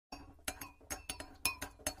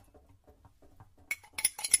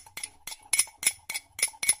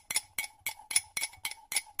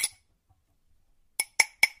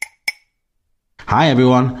Hi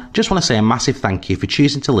everyone, just want to say a massive thank you for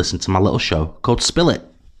choosing to listen to my little show called Spill It.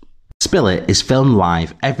 Spill It is filmed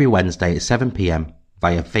live every Wednesday at 7 p.m.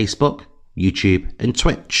 via Facebook, YouTube and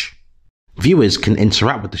Twitch. Viewers can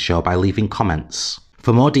interact with the show by leaving comments.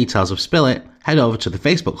 For more details of Spill It, head over to the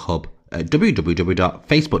Facebook hub at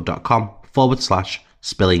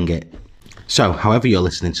www.facebook.com/spillingit. So, however you're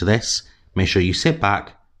listening to this, make sure you sit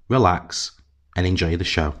back, relax and enjoy the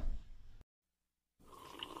show.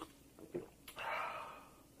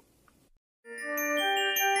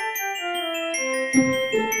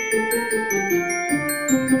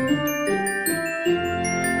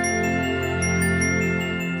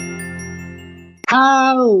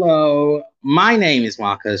 Hello, my name is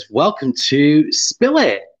Marcus. Welcome to Spill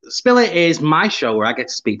It. Spill It is my show where I get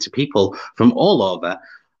to speak to people from all over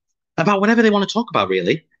about whatever they want to talk about,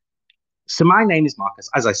 really. So my name is Marcus,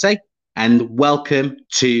 as I say, and welcome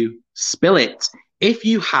to Spill It. If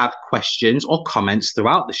you have questions or comments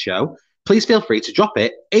throughout the show, please feel free to drop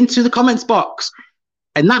it into the comments box.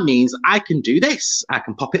 And that means I can do this. I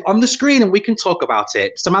can pop it on the screen and we can talk about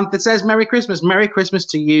it. Samantha says, Merry Christmas. Merry Christmas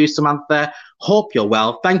to you, Samantha. Hope you're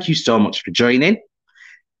well. Thank you so much for joining.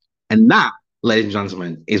 And that, ladies and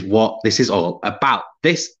gentlemen, is what this is all about.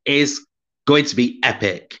 This is going to be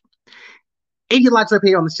epic. If you'd like to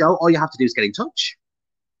appear on the show, all you have to do is get in touch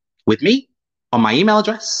with me on my email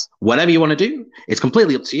address, whatever you want to do. It's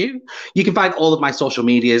completely up to you. You can find all of my social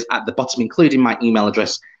medias at the bottom, including my email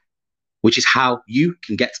address, which is how you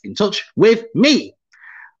can get in touch with me.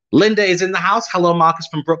 Linda is in the house. Hello, Marcus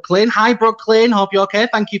from Brooklyn. Hi, Brooklyn. Hope you're okay.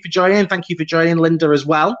 Thank you for joining. Thank you for joining, Linda, as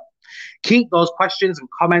well. Keep those questions and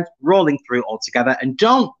comments rolling through all together. And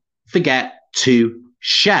don't forget to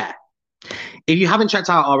share. If you haven't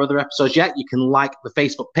checked out our other episodes yet, you can like the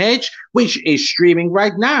Facebook page, which is streaming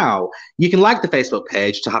right now. You can like the Facebook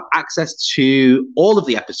page to have access to all of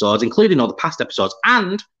the episodes, including all the past episodes,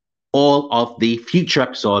 and all of the future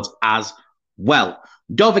episodes as well.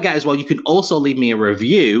 Don't forget as well, you can also leave me a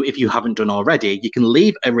review if you haven't done already. You can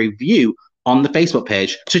leave a review on the Facebook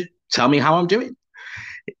page to tell me how I'm doing.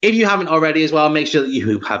 If you haven't already as well, make sure that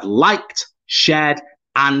you have liked, shared,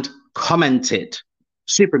 and commented.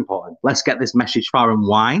 Super important. Let's get this message far and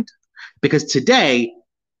wide because today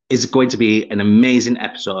is going to be an amazing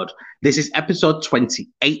episode. This is episode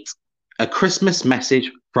 28, a Christmas message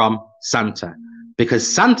from Santa. Because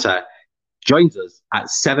Santa joins us at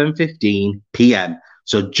 7:15 p.m.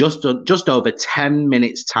 So just over 10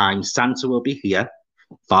 minutes time, Santa will be here,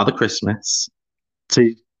 Father Christmas,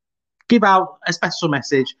 to give out a special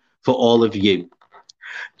message for all of you.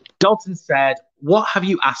 Dalton said, what have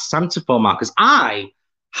you asked Santa for, Marcus? I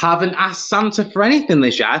haven't asked Santa for anything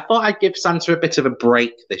this year. I thought I'd give Santa a bit of a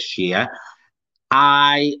break this year.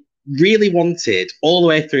 I really wanted all the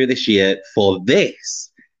way through this year for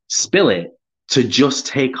this Spill It to just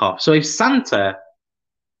take off. So if Santa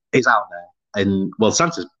is out there, and well,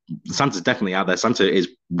 Santa's definitely out there. Santa is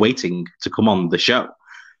waiting to come on the show.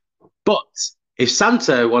 But if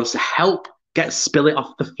Santa wants to help get Spill It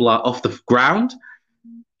off the ground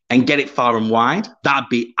and get it far and wide, that'd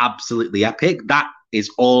be absolutely epic. That is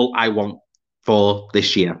all I want for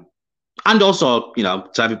this year. And also, you know,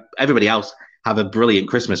 to have everybody else have a brilliant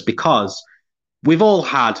Christmas because we've all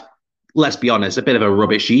had, let's be honest, a bit of a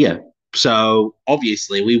rubbish year. So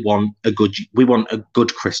obviously we want a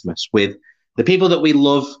good Christmas with the people that we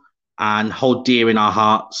love and hold dear in our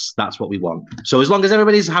hearts. That's what we want. So as long as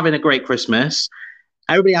everybody's having a great Christmas,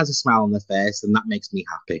 everybody has a smile on their face, and that makes me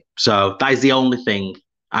happy. So that is the only thing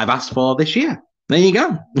I've asked for this year. There you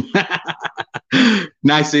go.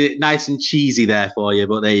 Nice and cheesy there for you,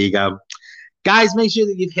 but there you go. Guys, make sure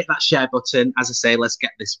that you've hit that share button. As I say, let's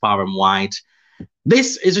get this far and wide.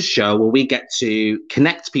 This is a show where we get to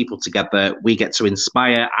connect people together, we get to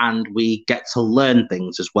inspire, and we get to learn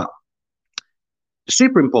things as well.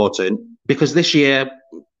 Super important because this year,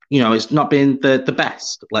 you know, it's not been the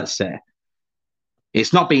best, let's say.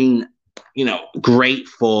 It's not been, you know, great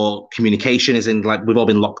for communication, as in like we've all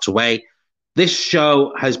been locked away. This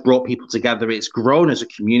show has brought people together. It's grown as a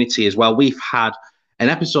community as well. We've had an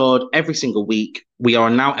episode every single week. We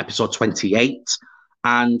are now episode 28,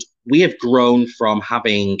 and we have grown from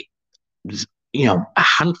having, you know, a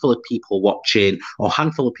handful of people watching or a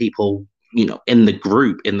handful of people, you know, in the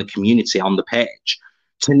group, in the community, on the page,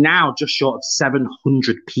 to now just short of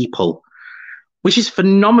 700 people, which is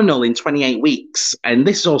phenomenal in 28 weeks. And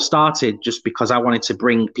this all started just because I wanted to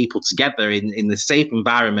bring people together in the safe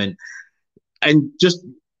environment and just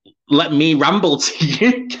let me ramble to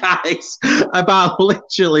you guys about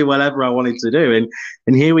literally whatever I wanted to do.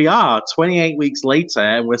 And here we are, 28 weeks later,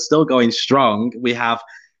 and we're still going strong. We have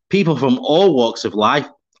people from all walks of life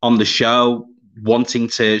on the show, wanting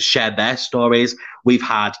to share their stories. We've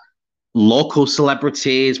had local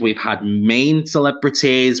celebrities, we've had main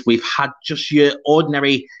celebrities, we've had just your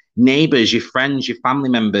ordinary neighbors, your friends, your family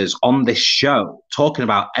members on this show talking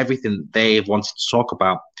about everything that they've wanted to talk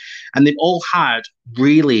about. And they've all had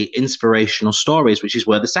really inspirational stories, which is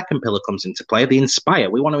where the second pillar comes into play, the inspire.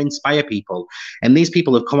 We want to inspire people. And these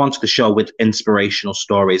people have come onto the show with inspirational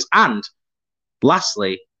stories. And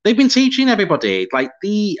lastly, they've been teaching everybody. Like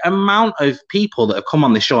the amount of people that have come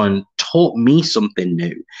on the show and taught me something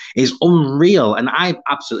new is unreal. And I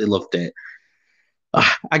absolutely loved it.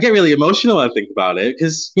 I get really emotional when I think about it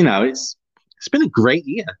because, you know, it's been a great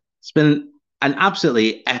year. It's been an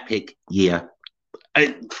absolutely epic year.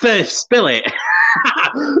 First, spill it.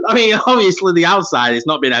 I mean, obviously the outside it's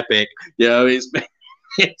not been epic. You know, it's been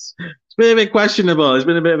a bit questionable. It's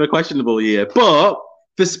been a bit of a questionable year. But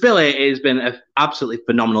for Spill It has been an absolutely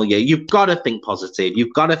phenomenal year. You've got to think positive.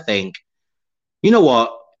 You've got to think, you know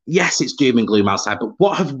what? Yes, it's doom and gloom outside, but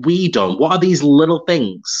what have we done? What are these little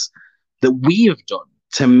things that we have done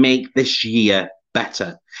to make this year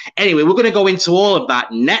better? Anyway, we're going to go into all of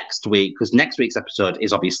that next week because next week's episode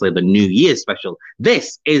is obviously the New Year's special.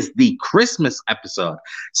 This is the Christmas episode.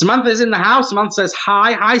 Samantha's in the house. Samantha says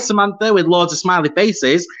hi. Hi, Samantha, with loads of smiley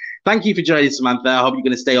faces. Thank you for joining, Samantha. I hope you're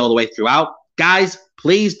going to stay all the way throughout. Guys,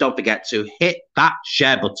 please don't forget to hit that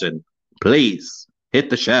share button. Please hit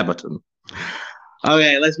the share button.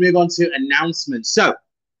 Okay, let's move on to announcements. So,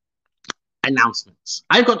 announcements.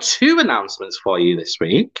 I've got 2 announcements for you this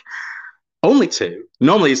week. Only 2.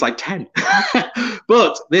 Normally it's like 10.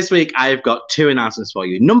 But this week I've got 2 announcements for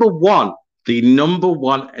you. Number 1, the number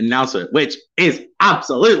 1 announcement, which is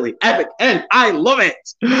absolutely epic and I love it.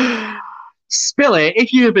 Spill It,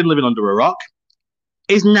 if you have been living under a rock,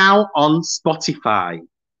 is now on Spotify.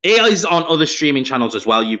 It is on other streaming channels as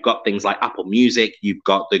well. You've got things like Apple Music, you've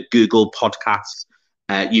got the Google Podcasts,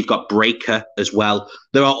 you've got Breaker as well.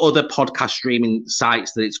 There are other podcast streaming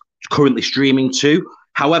sites that it's currently streaming to.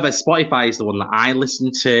 However, Spotify is the one that I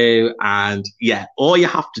listen to. And yeah, all you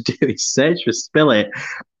have to do is search for Spill It.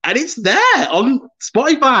 And it's there on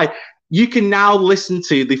Spotify. You can now listen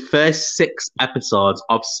to the first 6 episodes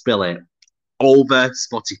of Spill It over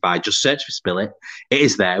Spotify. Just search for Spill It. It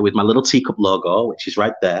is there with my little teacup logo, which is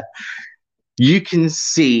right there. You can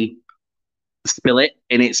see Spill It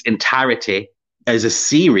in its entirety as a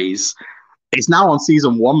series. It's now on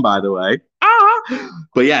season 1, by the way.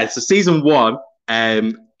 But yeah, so season 1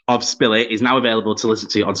 of Spill It is now available to listen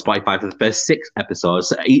to on Spotify for the first 6 episodes.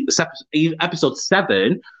 So episode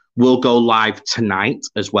 7 will go live tonight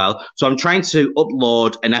as well. So I'm trying to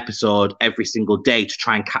upload an episode every single day to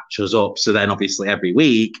try and catch us up. So then obviously every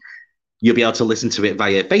week you'll be able to listen to it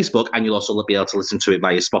via Facebook and you'll also be able to listen to it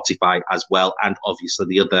via Spotify as well. And obviously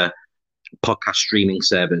the other podcast streaming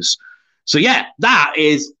servers. So yeah, that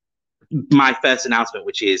is my first announcement,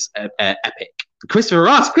 which is epic. Christopher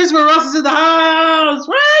Ross is in the house.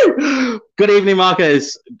 Woo! Good evening,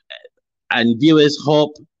 Marcus and viewers.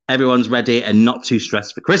 Hope everyone's ready and not too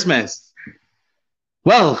stressed for Christmas.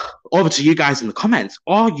 Well, over to you guys in the comments.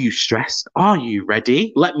 Are you stressed? Are you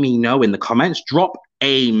ready? Let me know in the comments. Drop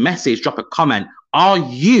a message, drop a comment. Are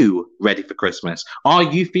you ready for Christmas? Are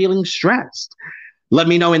you feeling stressed? Let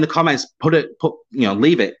me know in the comments.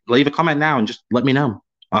 Leave a comment now and just let me know.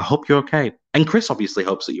 I hope you're okay. And Chris obviously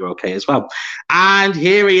hopes that you're okay as well. And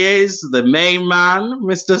here he is, the main man,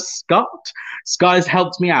 Mr. Scott. Scott has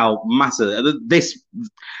helped me out massively. This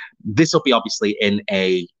will be obviously in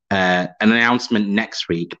an announcement next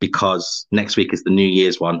week because next week is the New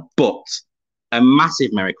Year's one. But a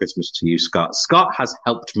massive Merry Christmas to you, Scott. Scott has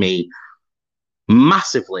helped me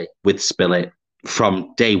massively with Spill It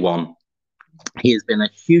from day one. He has been a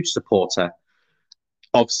huge supporter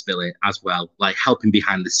of Spill It as well, like helping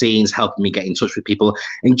behind the scenes, helping me get in touch with people,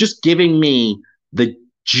 and just giving me the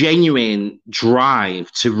genuine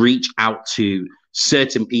drive to reach out to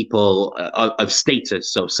certain people of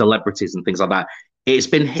status, so celebrities and things like that. It's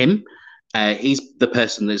been him. He's the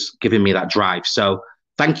person that's given me that drive. So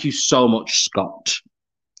thank you so much, Scott.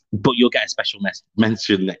 But you'll get a special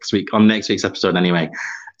mention next week on next week's episode anyway.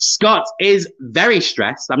 Scott is very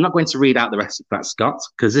stressed. I'm not going to read out the rest of that, Scott,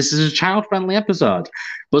 because this is a child-friendly episode.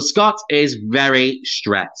 But Scott is very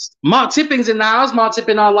stressed. Mark Tipping's in the house. Mark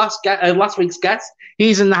Tipping, our last week's guest.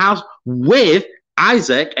 He's in the house with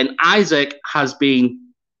Isaac, and Isaac has been...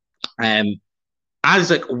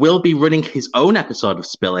 Isaac will be running his own episode of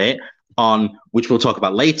Spill It on, which we'll talk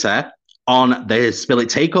about later, on the Spill It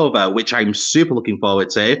Takeover, which I'm super looking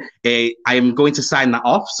forward to. I am going to sign that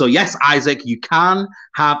off. So yes, Isaac, you can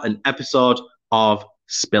have an episode of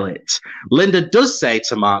Spill It. Linda does say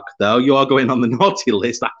to Mark, though, you are going on the naughty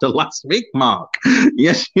list after last week, Mark.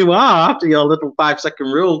 Yes, you are, after your little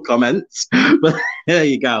 5-second rule comments. But there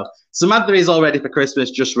you go. Samantha is all ready for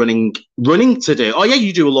Christmas, just running to do. Oh, yeah,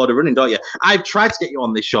 you do a lot of running, don't you? I've tried to get you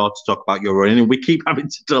on this show to talk about your running, and we keep having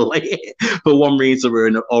to delay it for one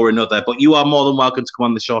reason or another. But you are more than welcome to come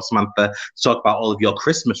on the show, Samantha, to talk about all of your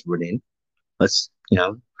Christmas running. Let's,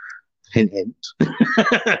 hint, hint.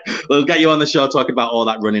 We'll get you on the show talking about all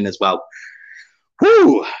that running as well.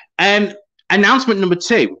 Whew. Announcement number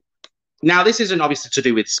 2. Now, this isn't obviously to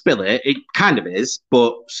do with Spill It. It kind of is,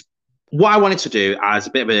 but what I wanted to do as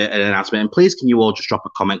a bit of an announcement, and please can you all just drop a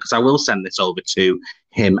comment because I will send this over to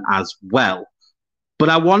him as well. But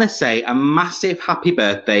I want to say a massive happy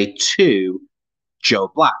birthday to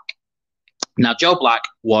Joe Black. Now, Joe Black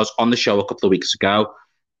was on the show a couple of weeks ago,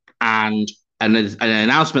 and an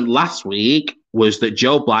announcement last week was that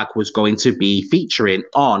Joe Black was going to be featuring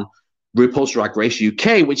on RuPaul's Drag Race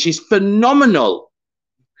UK, which is phenomenal.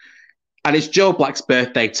 And it's Joe Black's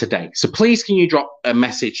birthday today. So please can you drop a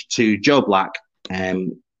message to Joe Black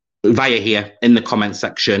via here in the comment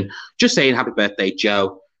section, just saying happy birthday,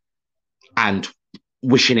 Joe, and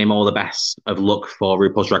wishing him all the best of luck for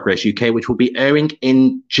RuPaul's Drag Race UK, which will be airing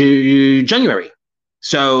in January.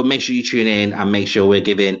 So make sure you tune in and make sure we're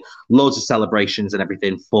giving loads of celebrations and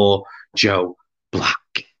everything for Joe Black.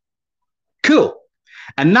 Cool.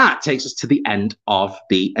 And that takes us to the end of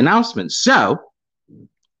the announcement. So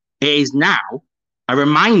it is now a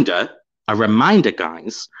reminder,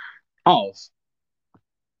 guys, of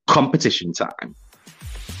competition time.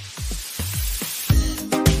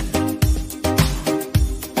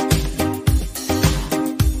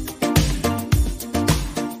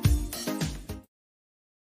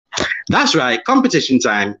 That's right, competition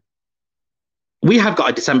time. We have got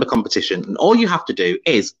a December competition, and all you have to do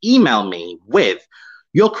is email me with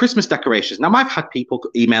your Christmas decorations. Now, I've had people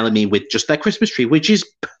emailing me with just their Christmas tree, which is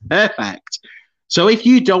perfect. So if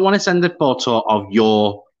you don't want to send a photo of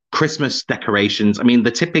your Christmas decorations, I mean,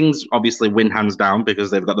 the Tippings obviously win hands down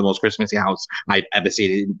because they've got the most Christmassy house I've ever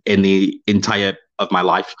seen in the entire of my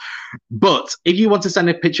life. But if you want to send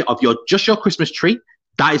a picture of your Christmas tree,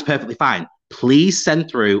 that is perfectly fine. Please send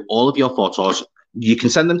through all of your photos. You can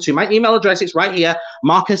send them to my email address. It's right here,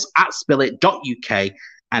 marcus@spillit.uk,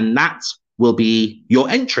 and that will be your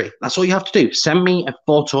entry. That's all you have to do. Send me a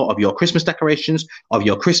photo of your Christmas decorations, of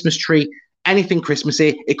your Christmas tree, anything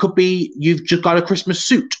Christmassy. It could be you've just got a Christmas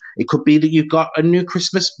suit. It could be that you've got a new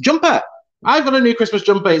Christmas jumper. I've got a new Christmas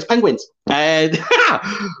jumper. It's penguins. And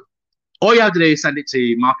all you have to do is send it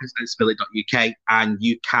to marcus@spillit.uk, and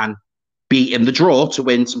you can be in the draw to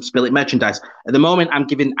win some Spill It merchandise. At the moment, I'm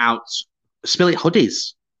giving out Spill It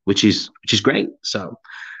hoodies, which is great. So,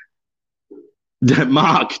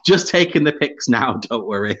 Mark, just taking the pics now. Don't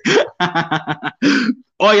worry.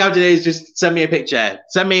 All you have to do is just send me a picture.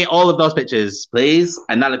 Send me all of those pictures, please,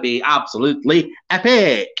 and that'll be absolutely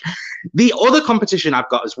epic. The other competition I've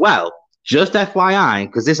got as well, just FYI,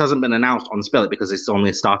 because this hasn't been announced on Spill It because it's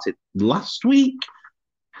only started last week.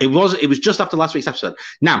 It was just after last week's episode.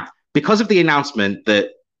 Now, because of the announcement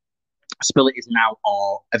that Spill It is now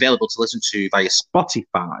available to listen to via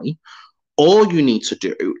Spotify, all you need to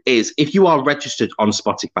do is, if you are registered on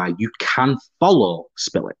Spotify, you can follow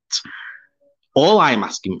Spill It. All I'm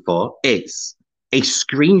asking for is a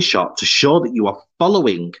screenshot to show that you are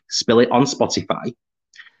following Spill It on Spotify,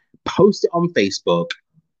 post it on Facebook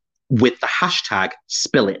with the hashtag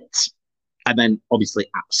Spill It, and then obviously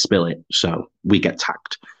 @Spill It, so we get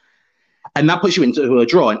tagged. And that puts you into a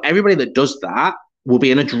draw. And everybody that does that will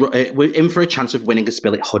be in a draw. We're in for a chance of winning a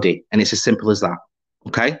Spill It hoodie. And it's as simple as that.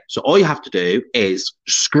 Okay? So all you have to do is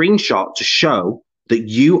screenshot to show that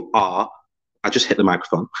you are. I just hit the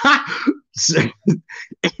microphone.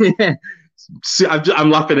 I'm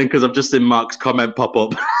laughing because I've just seen Mark's comment pop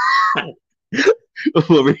up.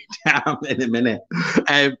 We'll read down in a minute.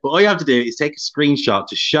 But all you have to do is take a screenshot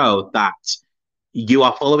to show that you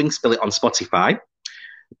are following Spill It on Spotify.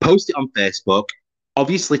 Post it on Facebook,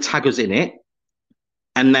 obviously tag us in it,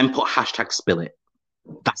 and then put hashtag Spill It.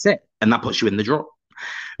 That's it. And that puts you in the draw.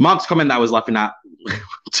 Mark's comment that I was laughing at,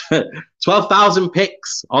 12,000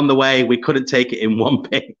 pics on the way. We couldn't take it in one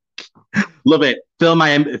pic. Love it. Fill my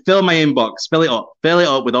inbox. Fill it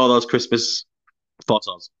up with all those Christmas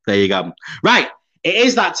photos. There you go. Right. It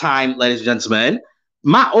is that time, ladies and gentlemen.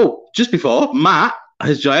 Matt, just before, Matt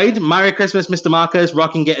has joined. Merry Christmas, Mr. Marcus.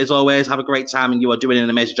 Rocking it as always. Have a great time, and you are doing an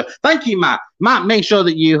amazing job. Thank you, Matt. Matt, make sure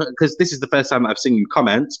that you, because this is the first time that I've seen you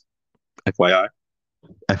comment. FYI.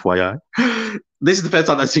 This is the first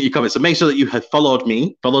time I've seen you comment, so make sure that you have followed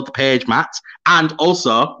me, followed the page, Matt. And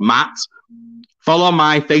also, Matt, Follow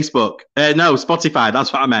my Facebook. No, Spotify.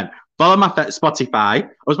 That's what I meant. Follow my Spotify. I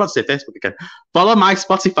was about to say Facebook again. Follow my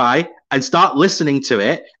Spotify and start listening to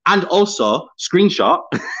it. And also screenshot.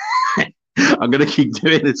 I'm gonna keep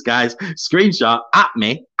doing this, guys. Screenshot at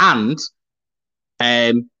me and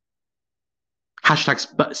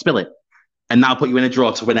hashtag spill it, and that'll put you in a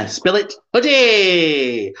draw to win a Spill It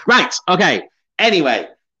hoodie. Right. Okay. Anyway,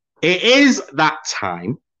 it is that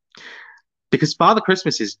time because Father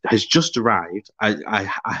Christmas has just arrived. I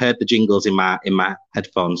heard the jingles in my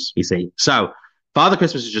headphones, you see. So Father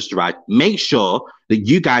Christmas has just arrived. Make sure that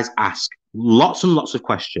you guys ask lots and lots of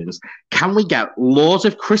questions. Can we get loads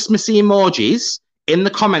of Christmassy emojis in the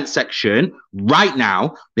comment section right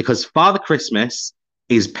now? Because Father Christmas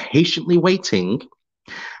is patiently waiting,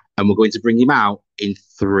 and we're going to bring him out in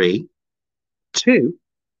 3, 2,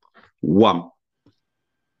 1.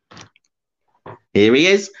 Here he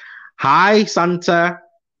is. Hi, Santa.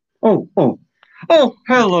 Oh,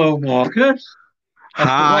 hello, Marcus.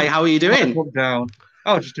 Hi, how are you doing? Put down.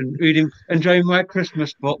 I was just enjoying my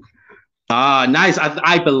Christmas book. Ah, nice.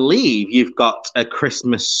 I believe you've got a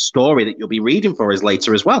Christmas story that you'll be reading for us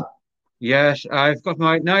later as well. Yes, I've got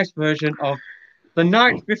my nice version of The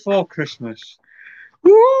Night Before Christmas.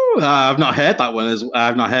 Ooh, I've not heard that one.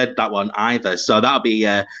 I've not heard that one either. So that'll be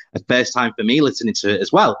a first time for me listening to it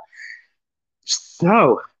as well.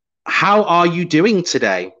 So, how are you doing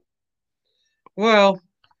today? Well,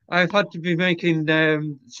 I've had to be making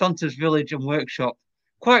Santa's Village and Workshop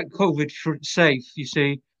quite COVID safe, you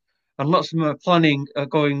see, and lots of them are planning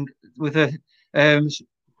going with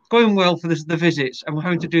going well for the visits, and we're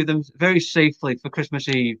having to do them very safely for Christmas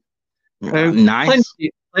Eve. Nice.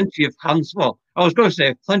 Plenty of hands. Well, I was going to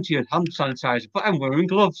say plenty of hand sanitizer, but I'm wearing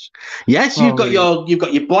gloves. Yes, you've got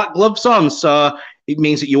your black gloves on, so it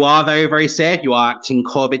means that you are very, very safe. You are acting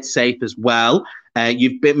COVID safe as well.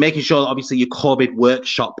 You've been making sure that obviously your COVID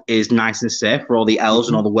workshop is nice and safe for all the elves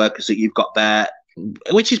and all the workers that you've got there,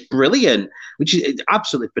 which is brilliant, which is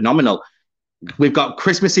absolutely phenomenal. We've got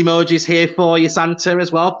Christmas emojis here for you, Santa,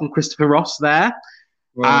 as well, from Christopher Ross there.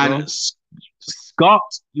 Well, and Scott,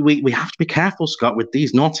 we have to be careful, Scott, with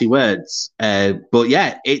these naughty words. But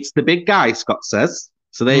yeah, it's the big guy, Scott says.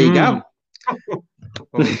 So there you go.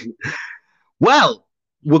 Well,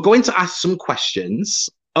 we're going to ask some questions.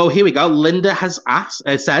 Oh, here we go. Linda has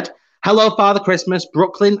said, "Hello, Father Christmas.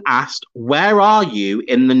 Brooklyn asked, where are you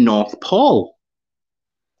in the North Pole?"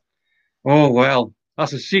 Oh well,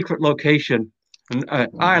 that's a secret location, and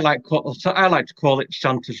I like to call it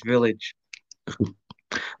Santa's Village.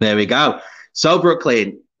 There we go. So,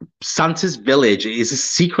 Brooklyn, Santa's Village is a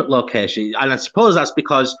secret location, and I suppose that's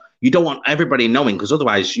because you don't want everybody knowing, because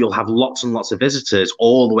otherwise you'll have lots and lots of visitors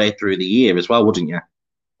all the way through the year as well, wouldn't you?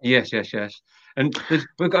 Yes. And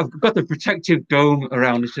we've got the protective dome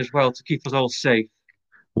around us as well to keep us all safe.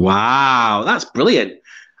 Wow, that's brilliant.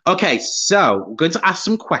 Okay, so we're going to ask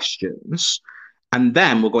some questions, and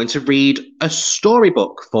then we're going to read a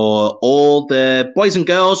storybook for all the boys and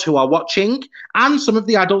girls who are watching, and some of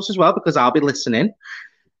the adults as well, because I'll be listening.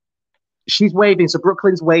 She's waving, so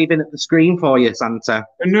Brooklyn's waving at the screen for you, Santa.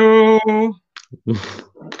 No.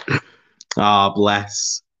 Oh,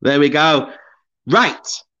 bless. There we go. Right.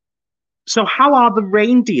 So how are the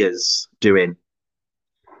reindeers doing?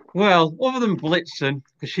 Well, other than Blitzen,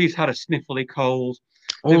 because she's had a sniffly cold,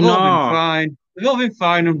 Oh, no. all been fine. They've all been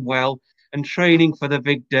fine and well, and training for the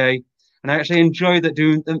big day. And I actually enjoy them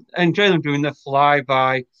doing the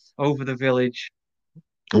flyby over the village.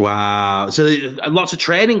 Wow. So lots of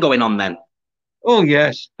training going on then. Oh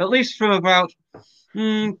yes, at least from about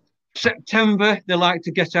September, they like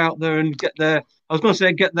to get out there and get their. I was going to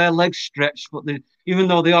say get their legs stretched, but even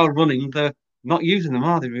though they are running, they're not using them,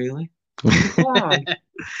 are they really?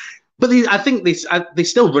 But I think they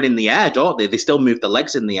still run in the air, don't they? They still move the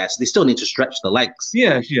legs in the air, so they still need to stretch the legs.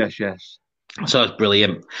 Yes. So it's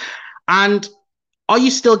brilliant. And are you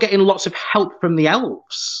still getting lots of help from the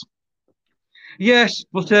elves? Yes,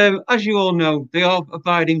 but as you all know, they are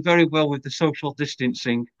abiding very well with the social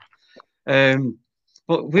distancing.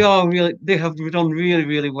 But they have done really,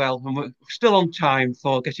 really well, and we're still on time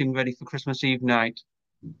for getting ready for Christmas Eve night.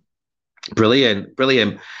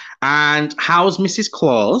 Brilliant. And how's Mrs.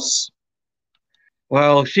 Claus?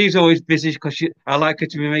 Well, she's always busy because I like her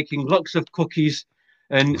to be making lots of cookies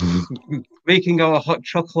and making our hot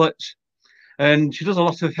chocolate. And she does a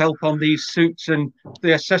lot of help on these suits and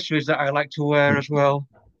the accessories that I like to wear as well.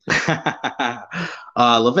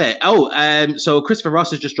 I love it. So Christopher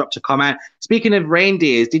Ross has just dropped a comment. Speaking of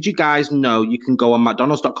reindeers, did you guys know you can go on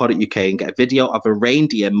mcdonalds.co.uk and get a video of a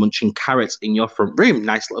reindeer munching carrots in your front room?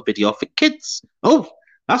 Nice little video for kids. Oh,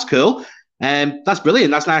 that's cool. That's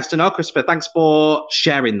brilliant. That's nice to know, Christopher. Thanks for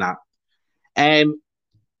sharing that. Um,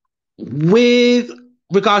 with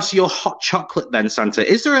regards to your hot chocolate, then Santa,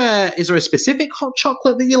 is there a specific hot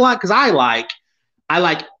chocolate that you like? Because I like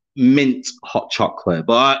mint hot chocolate,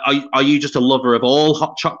 but are you just a lover of all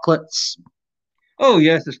hot chocolates? Oh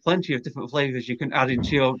yes, there's plenty of different flavors you can add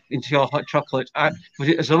into your hot chocolate. But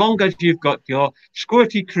as long as you've got your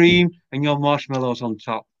squirty cream and your marshmallows on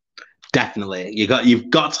top. Definitely, you've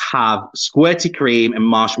got to have squirty cream and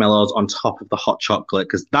marshmallows on top of the hot chocolate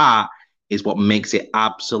because that is what makes it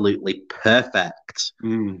absolutely perfect.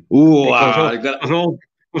 Mm. Ooh, It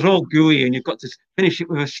goes all gooey, and you've got to finish it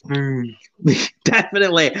with a spoon.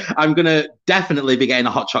 definitely. I'm gonna definitely be getting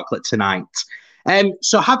a hot chocolate tonight.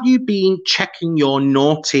 So have you been checking your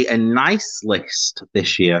naughty and nice list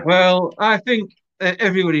this year? Well, I think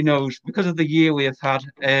everybody knows because of the year we have had.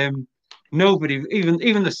 Nobody,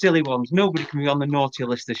 even the silly ones, nobody can be on the naughty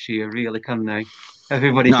list this year, really, can they?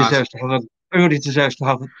 Everybody No, deserves to have a everybody deserves to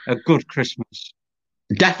have a good Christmas.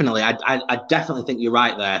 definitely. I definitely think you're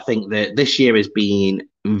right there. I think that this year has been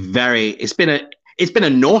very. It's been a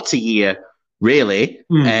naughty year, really.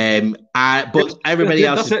 Hmm. But everybody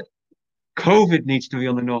else That's is it. COVID needs to be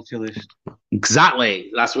on the naughty list.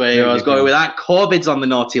 exactly. That's where There I you was going go. with that. COVID's on the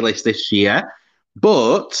naughty list this year,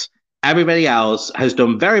 but everybody else has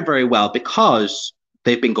done very, very well because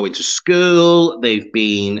they've been going to school, they've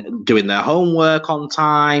been doing their homework on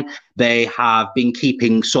time, they have been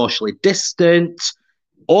keeping socially distant,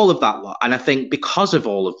 all of that lot. And I think because of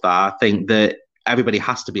all of that, I think that everybody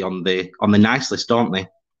has to be on the nice list, don't they?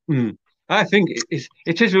 Hmm. I think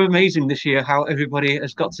it is amazing this year how everybody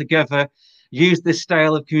has got together, used this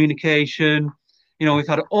style of communication. We've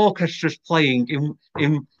had orchestras playing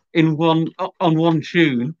in on one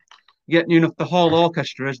tune, yet the whole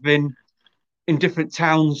orchestra has been in different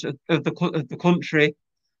towns of the country,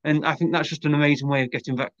 and I think that's just an amazing way of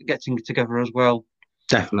getting together as well.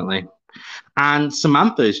 Definitely. And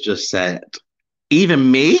Samantha's just said, even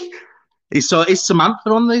me. So is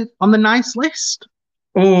Samantha on the nice list?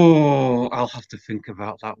 Oh, I'll have to think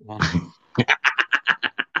about that one.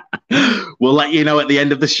 We'll let you know at the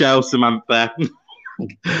end of the show, Samantha.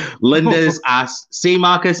 Linda's asked, see,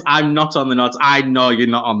 Marcus, I'm not on the naughty. I know you're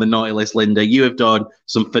not on the naughty list, Linda. You have done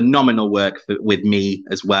some phenomenal work with me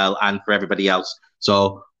as well and for everybody else.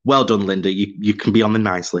 So well done, Linda. You can be on the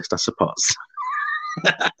nice list, I suppose.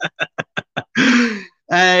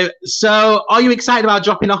 So are you excited about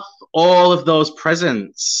dropping off all of those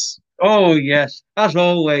presents? Oh yes, as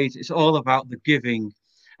always, it's all about the giving,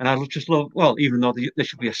 and I just love. Well, even though they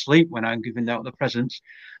should be asleep when I'm giving out the presents,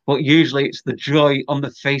 but usually it's the joy on the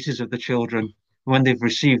faces of the children when they've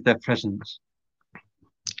received their presents.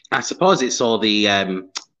 I suppose it's all the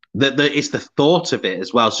it's the thought of it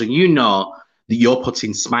as well. So you know that you're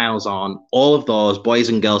putting smiles on all of those boys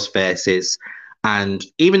and girls' faces, and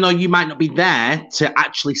even though you might not be there to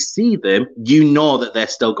actually see them, you know that they're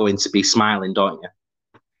still going to be smiling, don't you?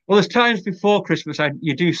 Well, there's times before Christmas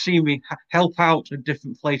you do see me help out at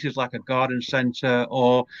different places like a garden centre,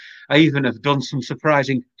 or I even have done some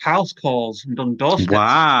surprising house calls and done doorsteps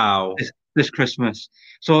Wow. this Christmas.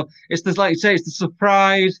 So it's this, like you say, it's the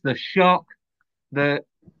surprise, the shock, the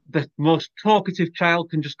the most talkative child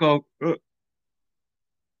can just go,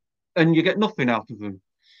 and you get nothing out of them.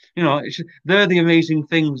 They're the amazing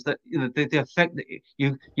things that the effect that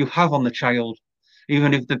you have on the child,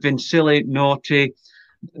 even if they've been silly, naughty,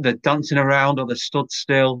 they're dancing around or they're stood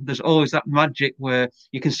still. There's always that magic where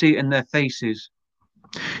you can see it in their faces.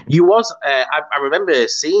 You was I remember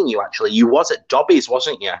seeing you actually. You was at Dobby's,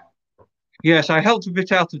 wasn't you? Yes, I helped a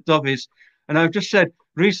bit out of Dobby's, and I've just said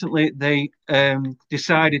recently they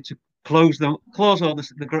decided to close all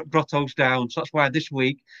the grottos down. So that's why this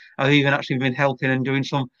week I've even actually been helping and doing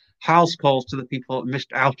some house calls to the people that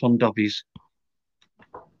missed out on Dobby's.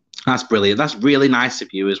 That's brilliant. That's really nice of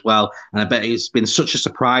you as well. And I bet it's been such a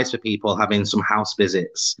surprise for people having some house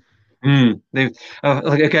visits. They've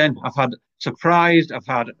like again, I've had surprised, I've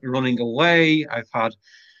had running away, I've had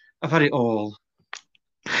it all.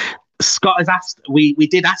 Scott has asked, we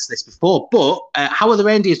did ask this before, but how are the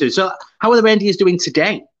reindeers doing? So, how are the reindeers doing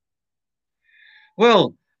today?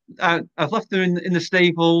 Well, I've left them in the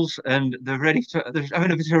stables, and they're ready to. They're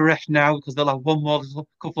having a bit of a rest now because they'll have one more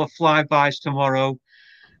couple of flybys tomorrow,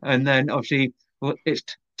 and then obviously it's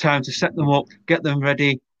time to set them up, get them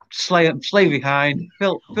ready, sleigh behind,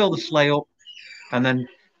 fill the sleigh up, and then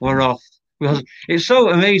we're off. Because it's so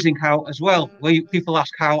amazing how, as well, people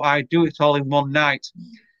ask how I do it all in one night.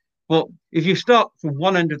 But if you start from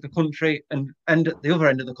one end of the country and end at the other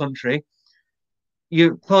end of the country,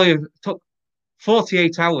 you probably took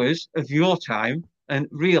 48 hours of your time and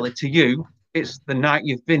really to you, it's the night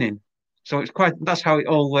you've been in. So that's how it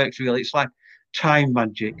all works, really. It's like time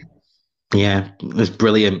magic. Yeah, it's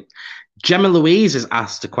brilliant. Gemma Louise has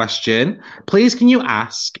asked a question. Please, can you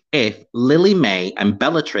ask if Lily May and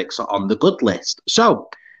Bellatrix are on the good list? So,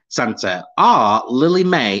 Santa, are Lily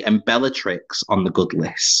May and Bellatrix on the good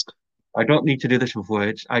list? I don't need to do this with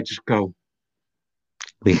words. I just go.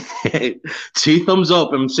 Two thumbs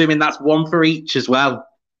up. I'm assuming that's one for each as well.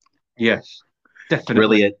 Yes,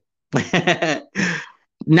 definitely. Brilliant.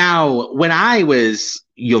 Now, when I was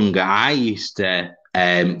younger, I used to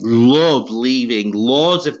love leaving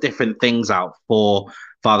loads of different things out for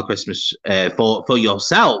Father Christmas for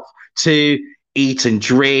yourself to eat and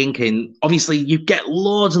drink, and obviously you get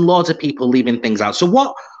loads and loads of people leaving things out. So,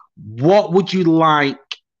 what would you like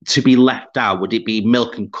to be left out? Would it be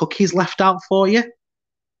milk and cookies left out for you?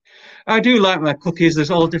 I do like my cookies. There's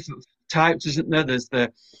all different types, isn't there? There's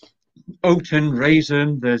the oat and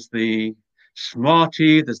raisin, there's the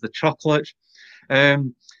Smartie, there's the chocolate.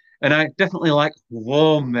 And I definitely like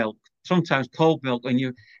warm milk, sometimes cold milk. When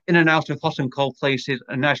you're in and out of hot and cold places,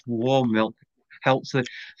 a nice warm milk helps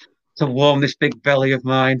to warm this big belly of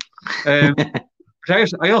mine. I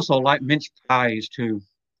also like mince pies too.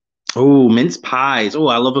 Oh, mince pies. Oh,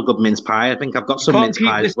 I love a good mince pie. I think I've got some mince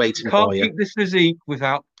pies waiting for you. Can't keep this physique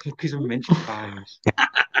without cookies and mince pies.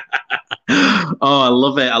 Oh, I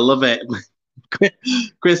love it. I love it.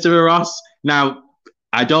 Christopher Ross. Now,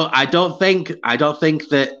 I don't think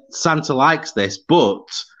that Santa likes this, but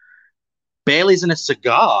Bailey's in a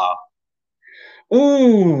cigar.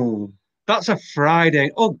 Oh, that's a Friday.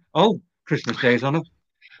 Oh, Christmas Day's on.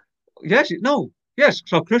 Yes.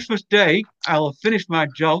 So Christmas Day, I'll have finished my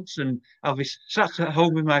jogs and I'll be sat at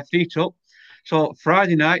home with my feet up. So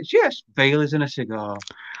Friday nights, yes, Bailey's and a cigar.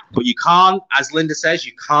 But you can't, as Linda says,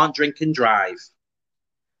 you can't drink and drive.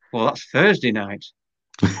 Well, that's Thursday night.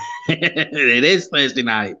 It is Thursday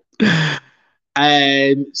night.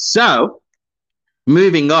 So,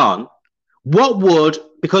 moving on,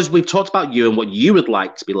 because we've talked about you and what you would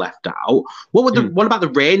like to be left out, what about the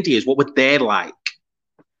reindeers? What would they like?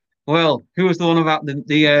 Well, who was the one about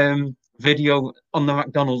the video on the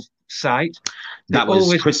McDonald's site? That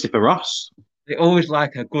was Christopher Ross. They always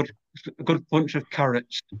like a good bunch of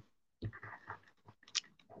carrots.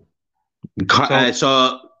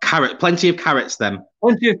 So plenty of carrots then.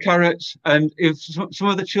 Plenty of carrots, and if some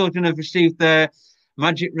of the children have received their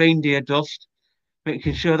magic reindeer dust,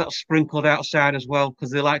 making sure that's sprinkled outside as well, because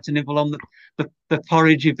they like to nibble on the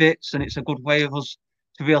porridgey bits, and it's a good way of us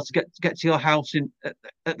to be able to get to your house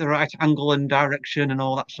at the right angle and direction and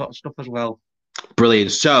all that sort of stuff as well.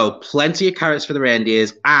 Brilliant. So plenty of carrots for the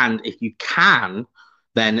reindeers, and if you can,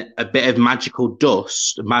 then a bit of magical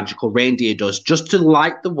reindeer dust, just to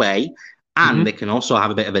light the way. And they can also have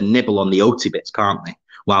a bit of a nibble on the oaty bits, can't they?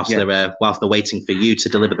 Whilst they're waiting for you to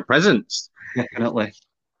deliver the presents. Definitely.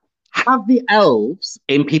 Have the elves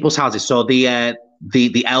in people's houses, so the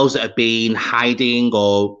elves that have been hiding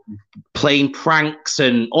or playing pranks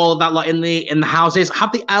and all of that lot in the houses,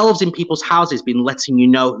 have the elves in people's houses been letting you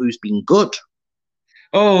know who's been good?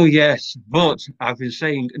 Oh yes, but I've been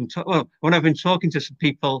saying, when I've been talking to some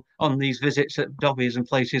people on these visits at Dobbies and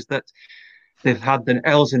places that they've had the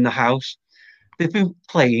elves in the house, they've been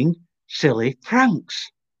playing silly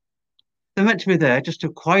pranks. They're meant to be there just to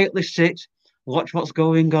quietly sit, watch what's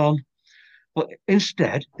going on. But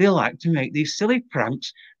instead, they like to make these silly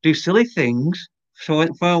pranks, do silly things for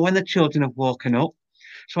when the children have woken up.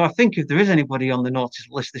 So I think if there is anybody on the naughty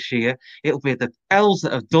list this year, it'll be the elves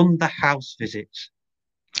that have done the house visits.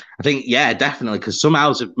 I think, yeah, definitely, because some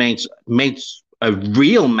elves have made a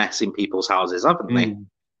real mess in people's houses, haven't they?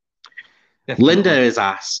 Definitely. Linda has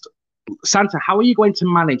asked, Santa, how are you going to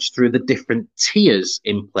manage through the different tiers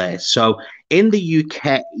in place? So in the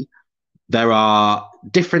UK, there are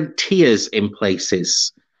different tiers in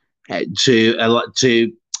places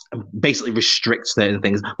to basically restrict certain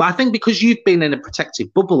things. But I think because you've been in a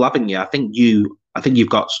protective bubble, haven't you? I think you've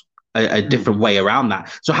got a different way around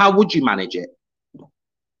that. So how would you manage it?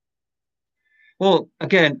 Well,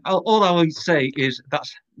 again, all I would say is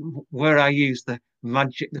that's where I use the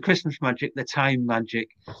magic, the Christmas magic, the time magic.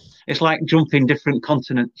 It's like jumping different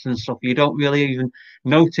continents and stuff. You don't really even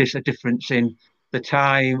notice a difference in the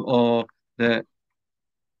time or the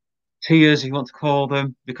tiers, you want to call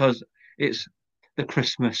them, because it's the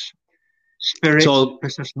Christmas spirit,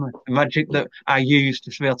 Christmas magic that I use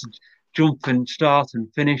to be able to jump and start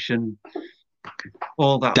and finish and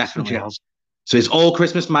all that. Definitely. Jazz. So it's all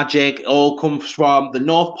Christmas magic. It all comes from the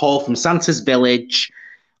North Pole, from Santa's village.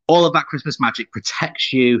 All of that Christmas magic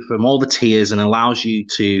protects you from all the tiers and allows you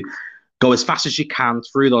to go as fast as you can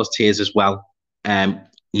through those tiers as well. Um,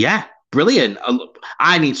 yeah, brilliant.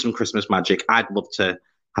 I need some Christmas magic. I'd love to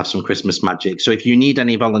have some Christmas magic. So if you need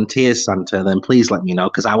any volunteers, Santa, then please let me know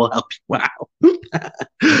because I will help you out.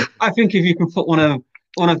 I think if you can put one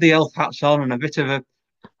of the elf hats on and a bit of a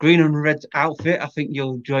green and red outfit, I think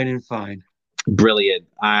you'll join in fine. Brilliant.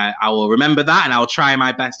 I will remember that and I'll try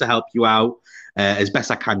my best to help you out as best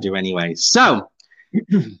I can do anyway. So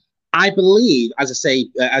I believe, as I say,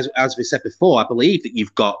 as we said before, I believe that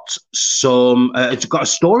you've got a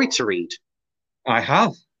story to read. I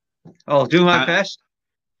have. I'll do my Uh, best.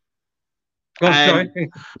 Oh, um,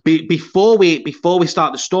 sorry. before we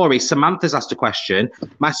start the story, Samantha's asked a question.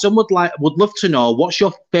 My son would love to know what's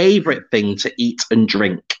your favorite thing to eat and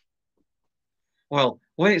drink. Well,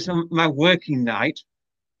 when it's on my working night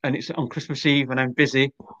and it's on Christmas Eve and I'm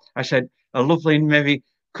busy, I said a lovely maybe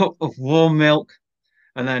cup of warm milk,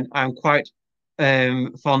 and then I'm quite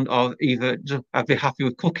fond of either. I'd be happy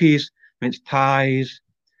with cookies, mince pies.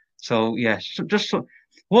 So yes,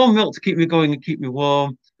 warm milk to keep me going and keep me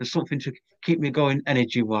warm, and something to keep me going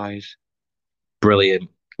energy wise. Brilliant.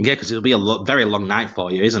 Yeah, because it'll be very long night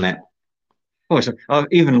for you, isn't it? Oh, it's an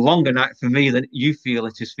even longer night for me than you feel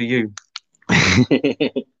it is for you.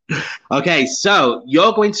 Okay, so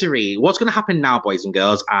you're going to read what's going to happen now, boys and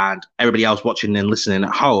girls, and everybody else watching and listening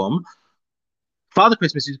at home. Father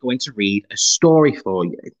Christmas is going to read a story for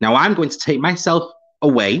you. Now, I'm going to take myself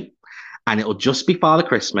away, and it'll just be Father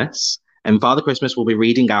Christmas, and Father Christmas will be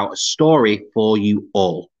reading out a story for you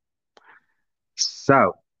all.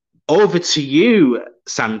 So, over to you,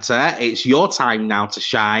 Santa. It's your time now to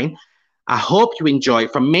shine. I hope you enjoy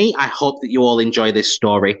it. From me, I hope that you all enjoy this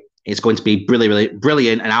story. It's going to be really, really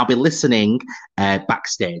brilliant, and I'll be listening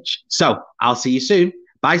backstage. So I'll see you soon.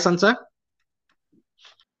 Bye, Santa.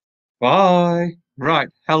 Bye. Right.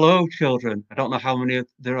 Hello, children. I don't know how many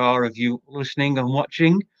there are of you listening and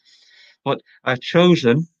watching, but I've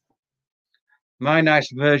chosen my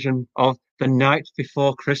nice version of The Night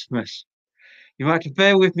Before Christmas. You might have to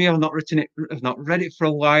bear with me. I've not read it for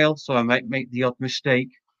a while, so I might make the odd mistake.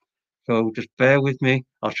 So just bear with me.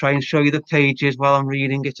 I'll try and show you the pages while I'm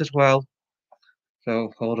reading it as well.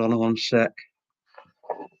 So hold on one sec.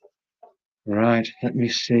 Right, let me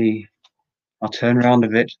see. I'll turn around a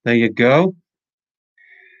bit. There you go.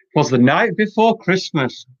 'Twas the night before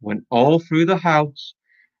Christmas, when all through the house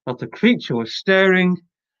not a creature was stirring,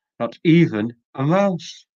 not even a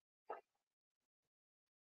mouse.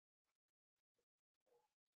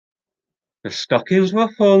 The stockings were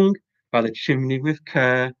hung by the chimney with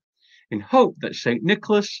care, in hope that St.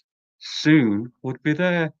 Nicholas soon would be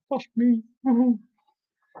there. That's me.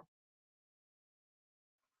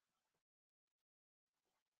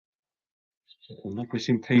 Not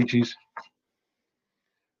missing pages.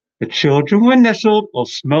 The children were nestled all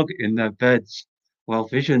snug in their beds, while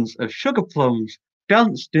visions of sugar plums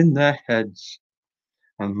danced in their heads.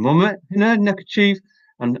 And Mumma in her neckerchief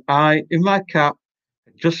and I in my cap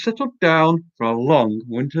had just settled down for a long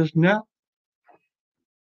winter's nap.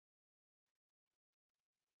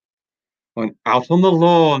 When out on the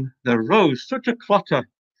lawn there rose such a clatter,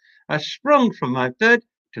 I sprung from my bed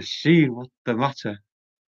to see what the matter.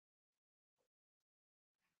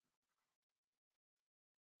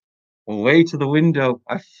 Away to the window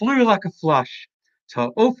I flew like a flash,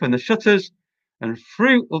 tore open the shutters and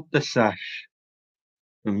threw up the sash.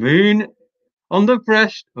 The moon on the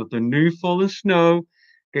breast of the new fallen snow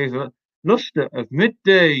gave a lustre of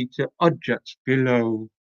midday to objects below.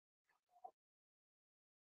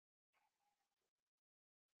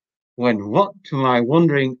 When what to my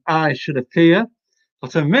wondering eyes should appear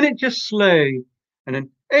but a miniature sleigh and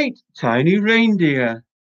 8 tiny reindeer.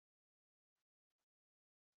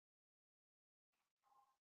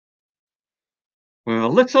 With a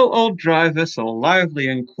little old driver so lively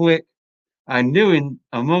and quick, I knew in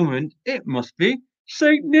a moment it must be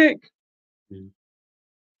Saint Nick.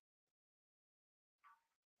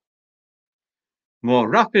 More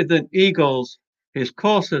rapid than eagles, his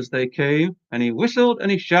coursers they came, and he whistled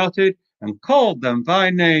and he shouted and called them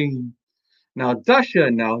by name. Now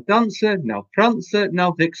Dasher, now Dancer, now Prancer,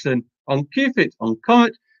 now Vixen, on Cupid, on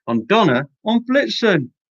Comet, on Donner, on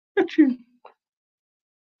Blitzen.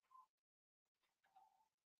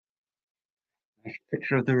 Nice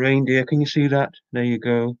picture of the reindeer. Can you see that? There you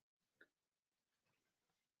go.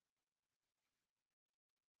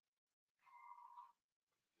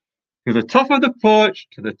 To the top of the porch,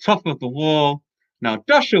 to the top of the wall. Now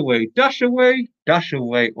dash away, dash away, dash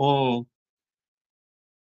away all.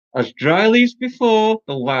 As dryly as before,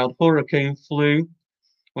 the wild hurricane flew.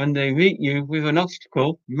 When they meet you with an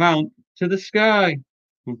obstacle, mount to the sky.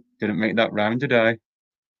 Didn't make that rhyme, did I?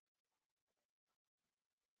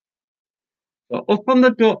 So up on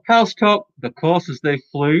the housetop, the coursers they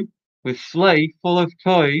flew, with sleigh full of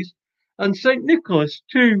toys, and St. Nicholas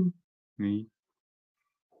too. Me.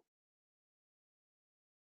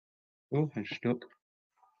 Oh, I'm stuck.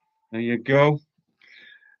 There you go.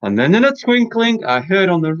 And then in a twinkling, I heard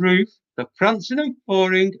on the roof the prancing and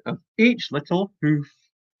pawing of each little hoof.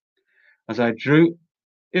 As I drew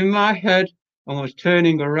in my head and was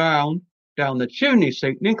turning around, down the chimney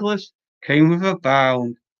St. Nicholas came with a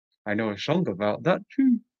bound. I know a song about that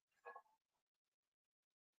too.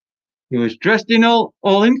 He was dressed in all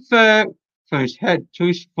in fair, from his head to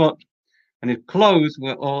his foot, and his clothes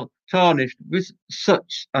were all tarnished with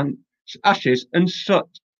such and ashes and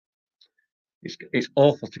soot. It's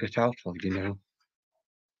awful to get out of, you know.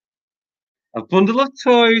 A bundle of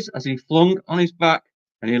toys as he flung on his back,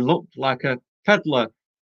 and he looked like a peddler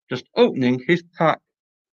just opening his pack.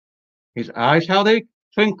 His eyes, how they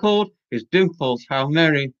twinkled, his dimples, how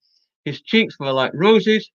merry. His cheeks were like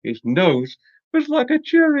roses, his nose was like a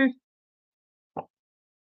cherry.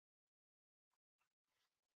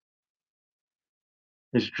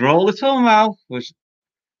 His droll little mouth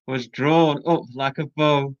was drawn up like a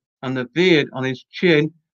bow, and the beard on his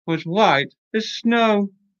chin was white as snow.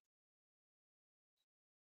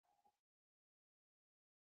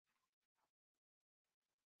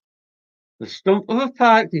 The stump of a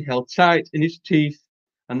pipe he held tight in his teeth,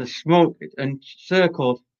 and the smoke it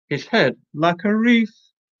encircled his head like a wreath.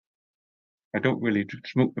 I don't really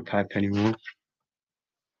smoke the pipe anymore.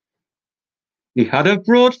 He had a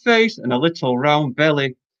broad face and a little round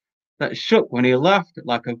belly that shook when he laughed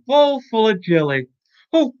like a bowl full of jelly.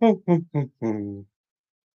 Ho, ho, ho, ho, ho.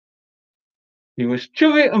 He was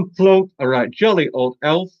chubby and plump, a right jolly old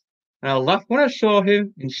elf, and I laughed when I saw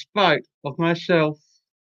him in spite of myself.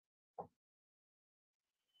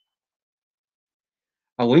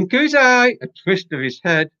 A wink of his eye, a twist of his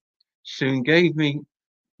head, soon gave me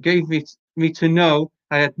to know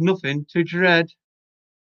I had nothing to dread.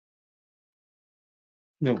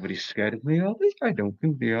 Nobody's scared of me, are they? I don't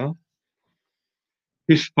think they are.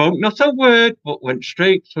 He spoke not a word, but went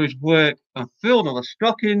straight to his work and filled all the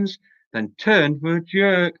stockings, then turned with a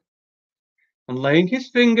jerk, and laying his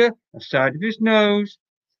finger aside of his nose,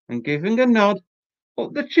 and giving a nod,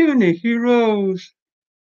 up the chimney he rose.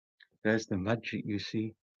 There's the magic, you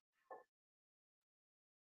see.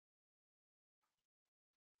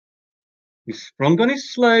 He sprung on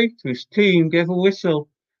his sleigh, to his team gave a whistle,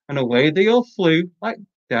 and away they all flew like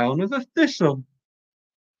down of a thistle.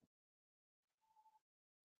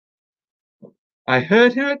 I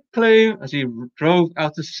heard him exclaim as he drove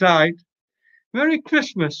out of sight, Merry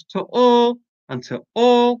Christmas to all, and to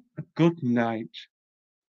all a good night.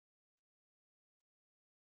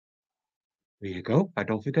 There you go. I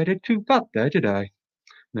don't think I did too bad there, did I?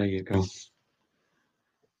 There you go.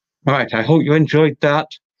 Right, I hope you enjoyed that,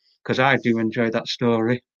 because I do enjoy that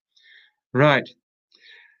story. Right.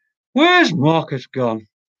 Where's Marcus gone?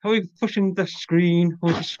 Are we pushing the screen?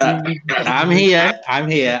 I'm here. I'm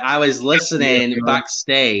here. I was listening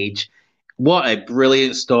backstage. What a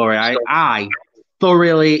brilliant story. I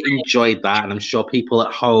thoroughly enjoyed that. And I'm sure people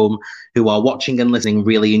at home who are watching and listening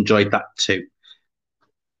really enjoyed that too.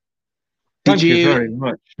 Thank you very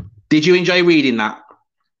much. Did you enjoy reading that?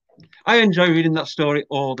 I enjoy reading that story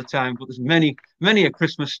all the time, but there's many a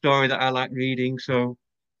Christmas story that I like reading. So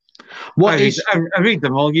I read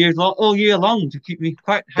them all year long to keep me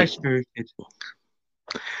quite high spirited.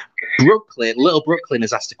 Little Brooklyn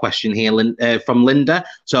has asked a question here from Linda.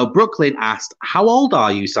 So Brooklyn asked, "How old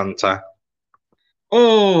are you, Santa?"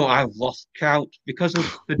 Oh, I've lost count because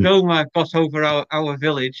of the dome I've got over our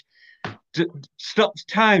village. Stops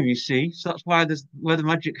time, you see. So that's why where the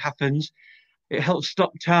magic happens. It helps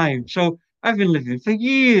stop time. So I've been living for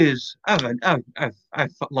years. I've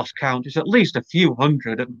lost count. It's at least a few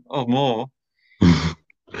hundred or more.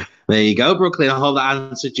 There you go, Brooklyn. I hope that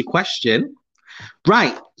answered your question.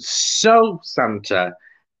 Right. So, Santa,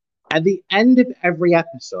 at the end of every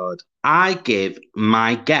episode, I give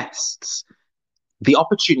my guests the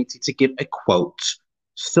opportunity to give a quote,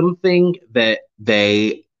 something that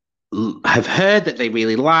they have heard that they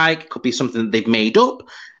really like, could be something that they've made up.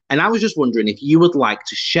 And I was just wondering if you would like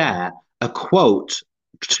to share a quote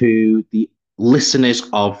to the listeners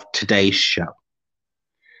of today's show.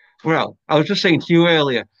 Well, I was just saying to you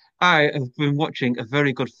earlier, I have been watching a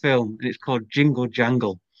very good film, and it's called Jingle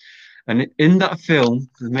Jangle. And in that film,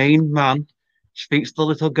 the main man speaks to the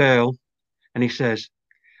little girl, and he says,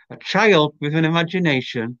 "A child with an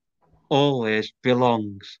imagination always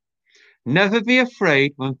belongs. Never be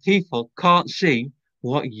afraid when people can't see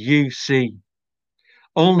what you see.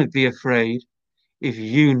 Only be afraid if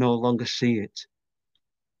you no longer see it."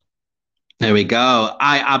 There we go.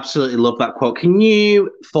 I absolutely love that quote. Can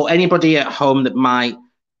you, for anybody at home that might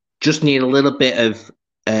just need a little bit of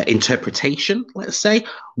interpretation, let's say,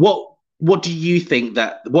 what do you think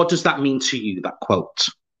that? What does that mean to you? That quote.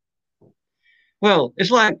 Well, it's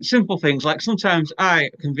like simple things. Like sometimes I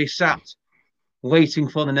can be sat waiting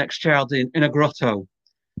for the next child in a grotto,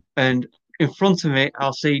 and in front of me,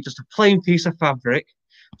 I'll see just a plain piece of fabric,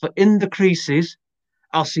 but in the creases,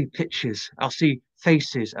 I'll see pictures, I'll see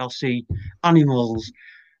faces, I'll see animals,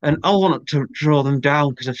 and I want to draw them down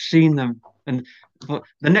because I've seen them. And but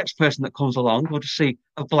the next person that comes along will just see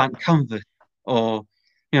a blank canvas or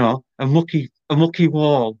a mucky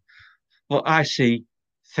wall. But I see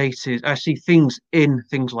faces, I see things in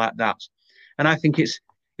things like that. And I think it's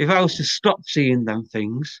if I was to stop seeing them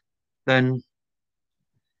things, then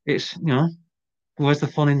it's where's the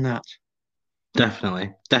fun in that?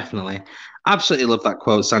 Definitely, definitely. Absolutely love that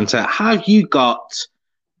quote, Santa. Have you got?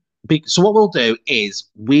 So what we'll do is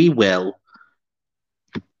we'll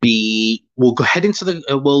go head into the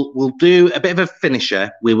we'll do a bit of a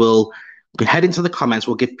finisher. We will head into the comments.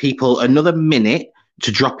 We'll give people another minute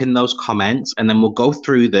to drop in those comments, and then we'll go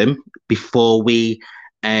through them before we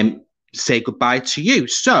say goodbye to you.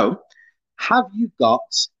 So, have you got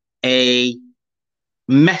a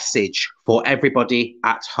message for everybody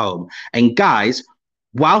at home? And guys,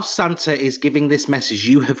 while Santa is giving this message,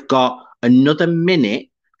 you have got another minute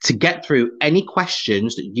to get through any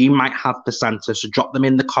questions that you might have for Santa. So drop them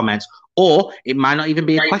in the comments, or it might not even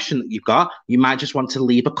be a question that you've got. You might just want to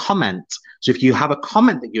leave a comment. So if you have a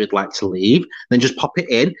comment that you would like to leave, then just pop it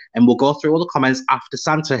in and we'll go through all the comments after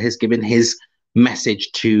Santa has given his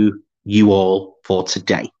message to you all for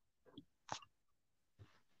today.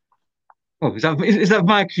 Oh, is that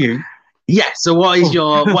my cue? Yeah. So what is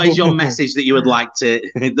your message that you would like to?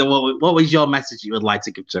 What was your message you would like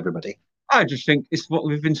to give to everybody? I just think it's what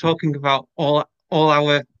we've been talking about all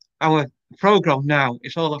our program now.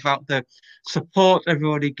 It's all about the support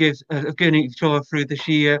everybody gives giving each other through this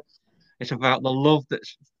year. It's about the love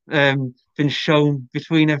that's been shown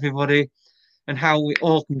between everybody and how we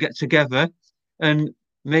all can get together and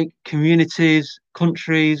make communities,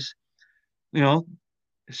 countries, you know,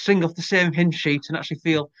 sing off the same hymn sheet and actually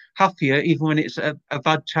feel happier even when it's a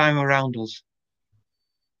bad time around us.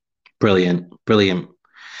 Brilliant, brilliant.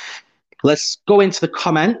 Let's go into the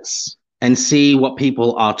comments and see what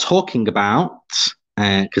people are talking about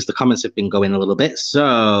because the comments have been going a little bit.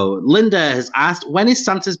 So Linda has asked, when is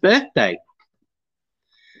Santa's birthday?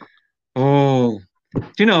 Oh, do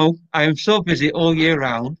you know, I am so busy all year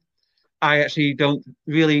round. I actually don't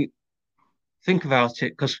really think about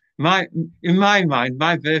it because in my mind,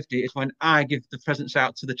 my birthday is when I give the presents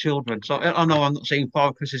out to the children. So I know I'm not saying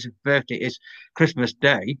Father Christmas' birthday is Christmas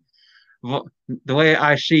Day, but the way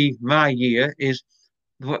I see my year is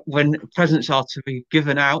when presents are to be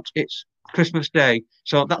given out, it's Christmas Day.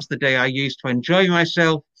 So that's the day I use to enjoy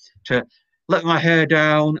myself, to let my hair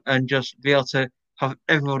down, and just be able to have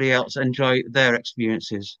everybody else enjoy their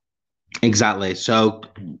experiences. Exactly. So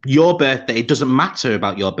your birthday, it doesn't matter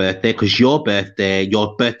about your birthday because your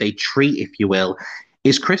birthday treat, if you will,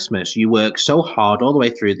 is Christmas. You work so hard all the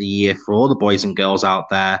way through the year for all the boys and girls out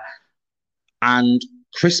there, and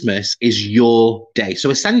Christmas is your day. So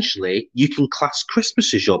essentially, you can class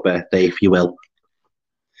Christmas as your birthday, if you will.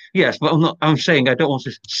 Yes, but I'm saying I don't want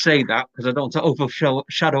to say that because I don't want to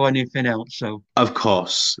overshadow anything else. So, Of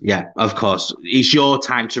course, yeah, of course. It's your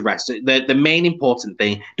time to rest. The main important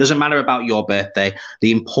thing doesn't matter about your birthday.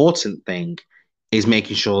 The important thing is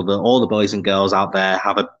making sure that all the boys and girls out there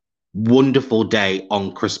have a wonderful day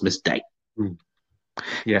on Christmas Day. mm,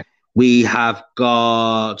 yeah. We have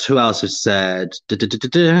got who else has said?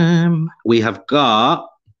 We have got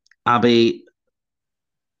Abby.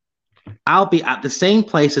 I'll be at the same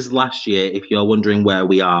place as last year if you're wondering where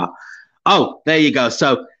we are. Oh, there you go.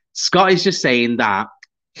 So Scott is just saying that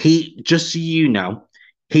just so you know,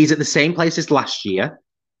 he's at the same place as last year,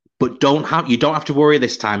 but you don't have to worry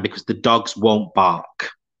this time because the dogs won't bark.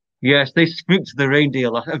 Yes, they spooked the reindeer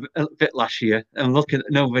a bit last year, and looking at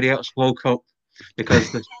nobody else woke up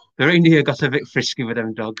because the reindeer got a bit frisky with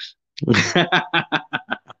them dogs.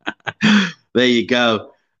 There you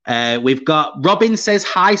go. We've got Robin says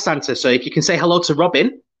hi, Santa. So if you can say hello to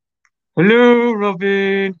Robin. Hello,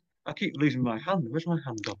 Robin. I keep losing my hand. Where's my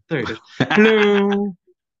hand gone? There it is. Hello.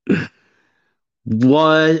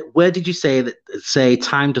 Where did you say that? Say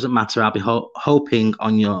time doesn't matter. I'll be hoping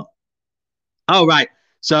on your. Oh, right.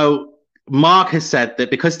 So Mark has said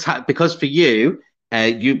that because for you,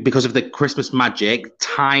 because of the Christmas magic,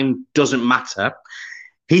 time doesn't matter.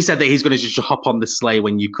 He said that he's going to just hop on the sleigh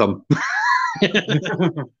when you come.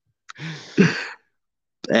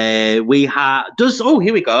 We have does oh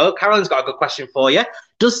here we go. Carolyn's got a good question for you.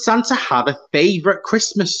 Does Santa have a favorite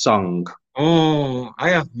Christmas song? Oh, I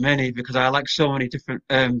have many because I like so many different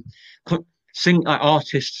sing like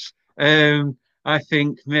artists. I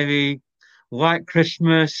think maybe White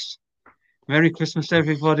Christmas, Merry Christmas,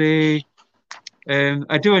 everybody.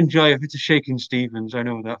 I do enjoy a bit of Shaking Stevens. I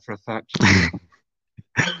know that for a fact.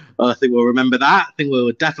 Well, I think we'll remember that. I think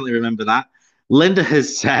we'll definitely remember that. Linda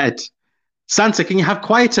has said, Santa, can you have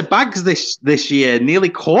quieter bags this year? Nearly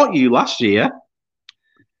caught you last year.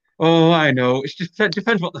 Oh, I know. It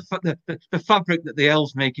depends what the fabric that the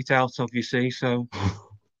elves make it out of, you see. So,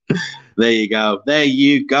 There you go. There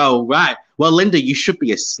you go. Right. Well, Linda, you should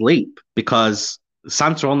be asleep because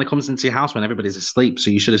Santa only comes into your house when everybody's asleep.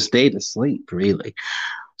 So you should have stayed asleep, really.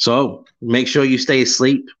 So make sure you stay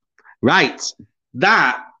asleep. Right.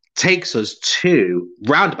 That takes us to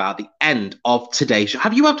round about the end of today's show.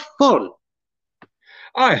 Have you had fun?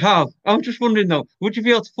 I have. I'm just wondering though, would you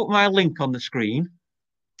be able to put my link on the screen?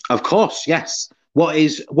 Of course, yes. What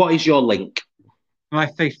is your link? My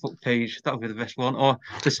Facebook page, that would be the best one. Or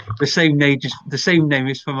the same name, just the same name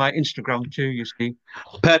is for my Instagram too, you see.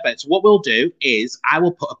 Perfect. What we'll do is I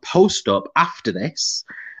will put a post up after this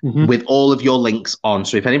Hmm. with all of your links on.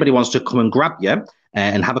 So if anybody wants to come and grab you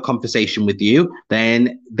and have a conversation with you,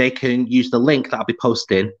 then they can use the link that I'll be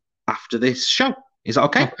posting after this show. Is that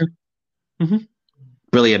okay? Okay. Hmm.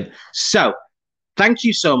 Brilliant. So thank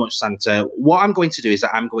you so much, Santa. What I'm going to do is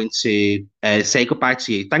that I'm going to say goodbye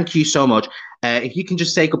to you. Thank you so much. If you can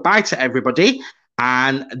just say goodbye to everybody,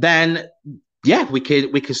 and then yeah, we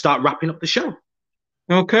can start wrapping up the show.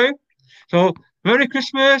 Okay. So, Merry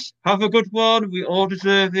Christmas. Have a good one. We all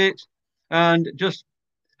deserve it. And just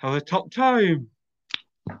have a top time.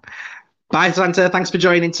 Bye, Santa. Thanks for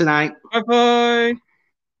joining tonight. Bye bye.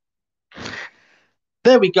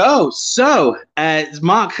 There we go. So,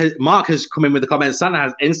 Mark has come in with the comments. Santa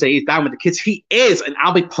has Insta. He's down with the kids. He is, and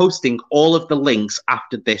I'll be posting all of the links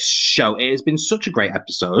after this show. It has been such a great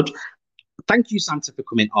episode. Thank you, Santa, for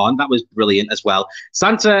coming on. That was brilliant as well.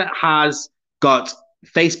 Santa has got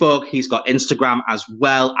Facebook. He's got Instagram as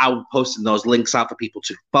well. I'll be posting those links out for people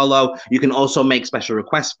to follow. You can also make special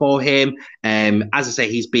requests for him. As I say,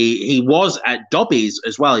 he was at Dobby's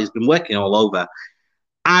as well. He's been working all over.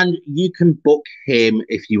 And you can book him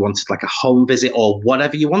if you wanted like a home visit or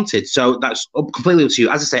whatever you wanted. So that's completely up to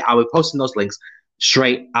you. As I say, I will be posting those links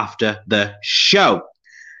straight after the show.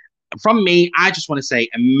 From me, I just want to say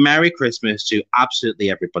a Merry Christmas to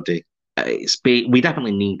absolutely everybody. We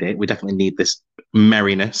definitely need it. We definitely need this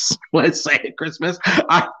merriness. Let's say at Christmas.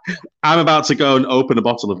 I'm about to go and open a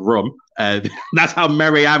bottle of rum. That's how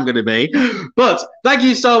merry I'm going to be. But thank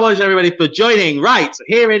you so much, everybody, for joining. Right,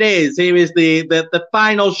 here it is. Here is the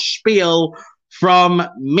final spiel from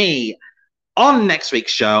me. On next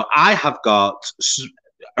week's show, I have got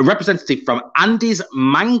a representative from Andy's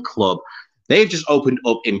Man Club. They've just opened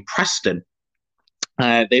up in Preston.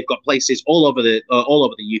 They've got places all over the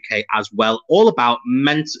UK as well, all about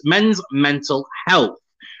men's mental health,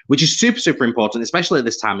 which is super, super important, especially at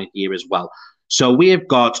this time of year as well. So we have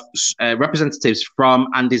got representatives from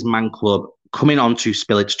Andy's Man Club coming on to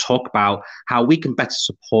Spill It to talk about how we can better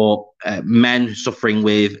support men suffering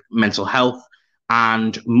with mental health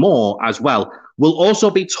and more as well. We'll also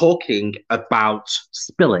be talking about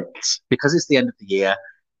Spill It because it's the end of the year.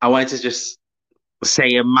 I wanted to just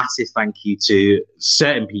say a massive thank you to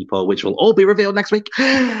certain people, which will all be revealed next week.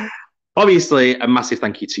 Obviously, a massive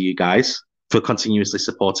thank you to you guys for continuously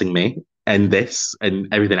supporting me and this and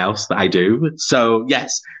everything else that I do. So,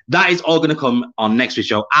 yes, that is all going to come on next week's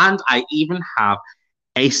show. And I even have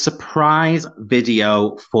a surprise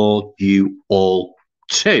video for you all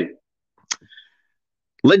too.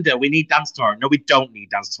 Linda, we need dance tomorrow. No, we don't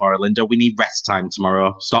need dance tomorrow, Linda. We need rest time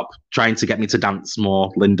tomorrow. Stop trying to get me to dance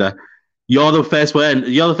more, Linda. You're the first one.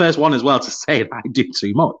 You're the first one as well to say if I do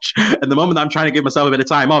too much. And the moment I'm trying to give myself a bit of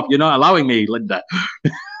time off, you're not allowing me, Linda.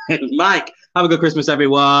 Mike, have a good Christmas,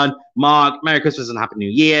 everyone. Mark, Merry Christmas and Happy New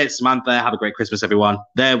Year. Samantha, have a great Christmas, everyone.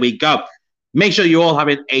 There we go. Make sure you all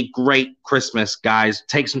having a great Christmas, guys.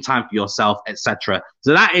 Take some time for yourself, etc.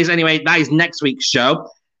 So that is next week's show.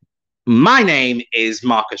 My name is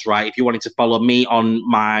Marcus Wright. If you wanted to follow me on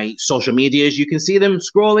my social medias, you can see them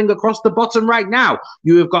scrolling across the bottom right now.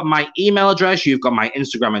 You have got my email address. You've got my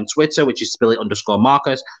Instagram and Twitter, which is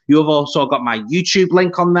spillit_Marcus. You have also got my YouTube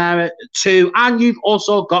link on there too. And you've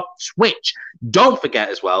also got Twitch. Don't forget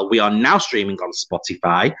as well, we are now streaming on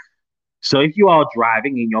Spotify. So if you are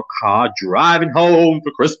driving in your car, driving home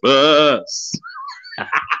for Christmas,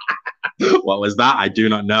 What was that? I do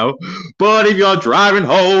not know. But if you're driving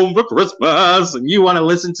home for Christmas and you want to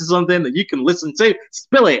listen to something that you can listen to,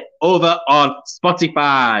 Spill It over on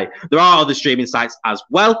Spotify. There are other streaming sites as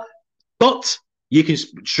well, but you can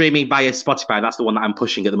stream me via Spotify. That's the one that I'm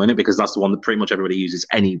pushing at the moment because that's the one that pretty much everybody uses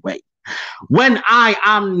anyway. When I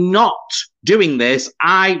am not doing this,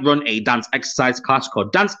 I run a dance exercise class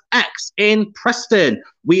called Dance X in Preston.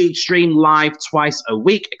 We stream live twice a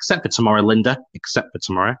week, except for tomorrow, Linda. Except for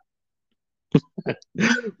tomorrow.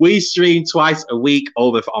 We stream twice a week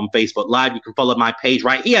over on Facebook Live. You can follow my page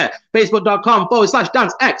right here,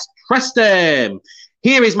 facebook.com/DanceX Preston.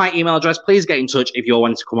 Here is my email address. Please get in touch if you're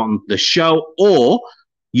wanting to come on the show or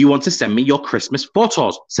you want to send me your Christmas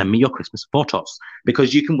photos. Send me your Christmas photos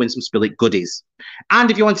because you can win some Spill It goodies. And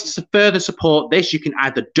if you wanted to further support this, you can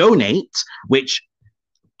either donate, which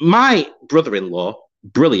my brother-in-law,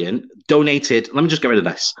 brilliant, donated. Let me just get rid of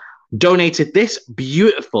this. Donated this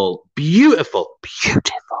beautiful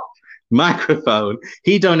microphone.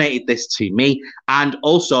 He donated this to me. And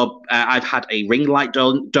also, I've had a ring light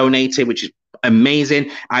donated, which is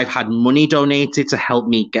amazing. I've had money donated to help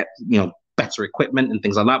me get, better equipment and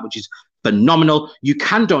things like that, which is phenomenal. You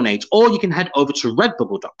can donate, or you can head over to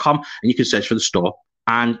redbubble.com and you can search for the store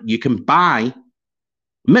and you can buy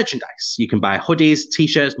merchandise. You can buy hoodies,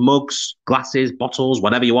 t-shirts, mugs, glasses, bottles,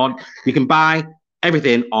 whatever you want. You can buy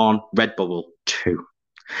everything on Redbubble too.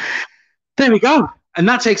 There we go. And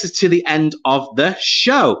that takes us to the end of the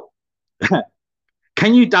show.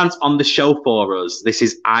 Can you dance on the show for us? This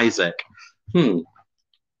is Isaac.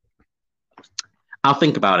 I'll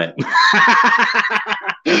think about it.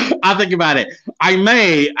 I'll think about it. I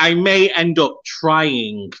may end up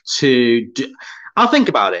trying to do. I'll think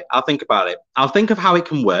about it. I'll think of how it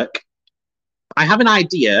can work. I have an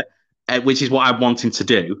idea, which is what I'm wanting to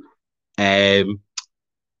do in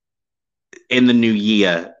the new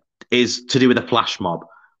year, is to do with a flash mob,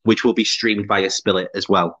 which will be streamed via Spill It as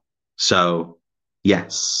well. So,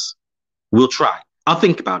 yes, we'll try. I'll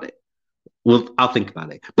think about it. I'll think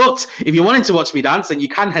about it. But if you're wanting to watch me dance, then you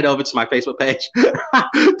can head over to my Facebook page,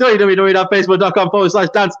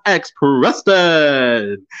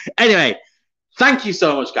 www.facebook.com/DanceXPreston. Anyway, thank you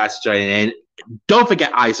so much, guys, for joining in. Don't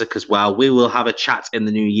forget Isaac as well. We will have a chat in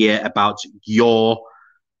the new year about your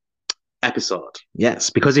episode. Yes,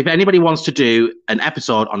 because if anybody wants to do an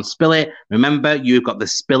episode on Spill It, remember you've got the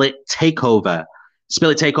Spill It Takeover. Spill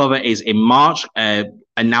It Takeover is in March,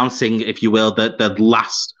 announcing, if you will, the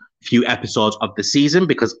last few episodes of the season,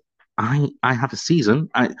 because I have a season.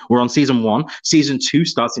 We're on season 1. Season 2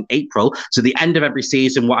 starts in April. So the end of every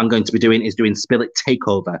season, what I'm going to be doing is doing Spill It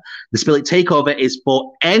Takeover. The Spill It Takeover is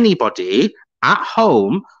for anybody at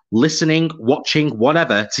home listening, watching,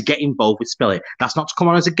 whatever, to get involved with Spill It. That's not to come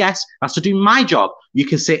on as a guest. That's to do my job. You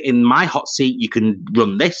can sit in my hot seat. You can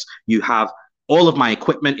run this. You have all of my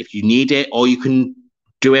equipment if you need it, or you can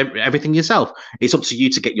do everything yourself. It's up to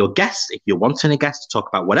you to get your guests. If you're wanting a guest to talk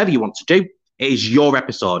about whatever you want to do, it is your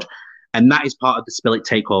episode. And that is part of the Spill It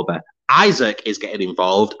Takeover. Isaac is getting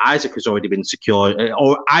involved. Isaac has already been secured,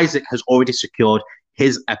 or Isaac has already secured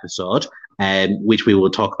his episode, which we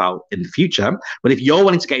will talk about in the future. But if you're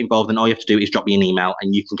wanting to get involved, then all you have to do is drop me an email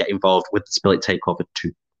and you can get involved with the Spill It Takeover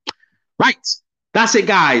too. Right. That's it,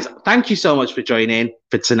 guys. Thank you so much for joining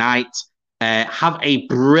for tonight. Have a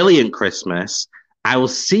brilliant Christmas. I will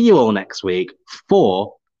see you all next week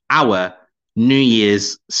for our New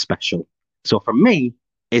Year's special. So from me,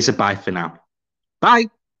 it's a bye for now.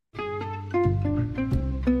 Bye.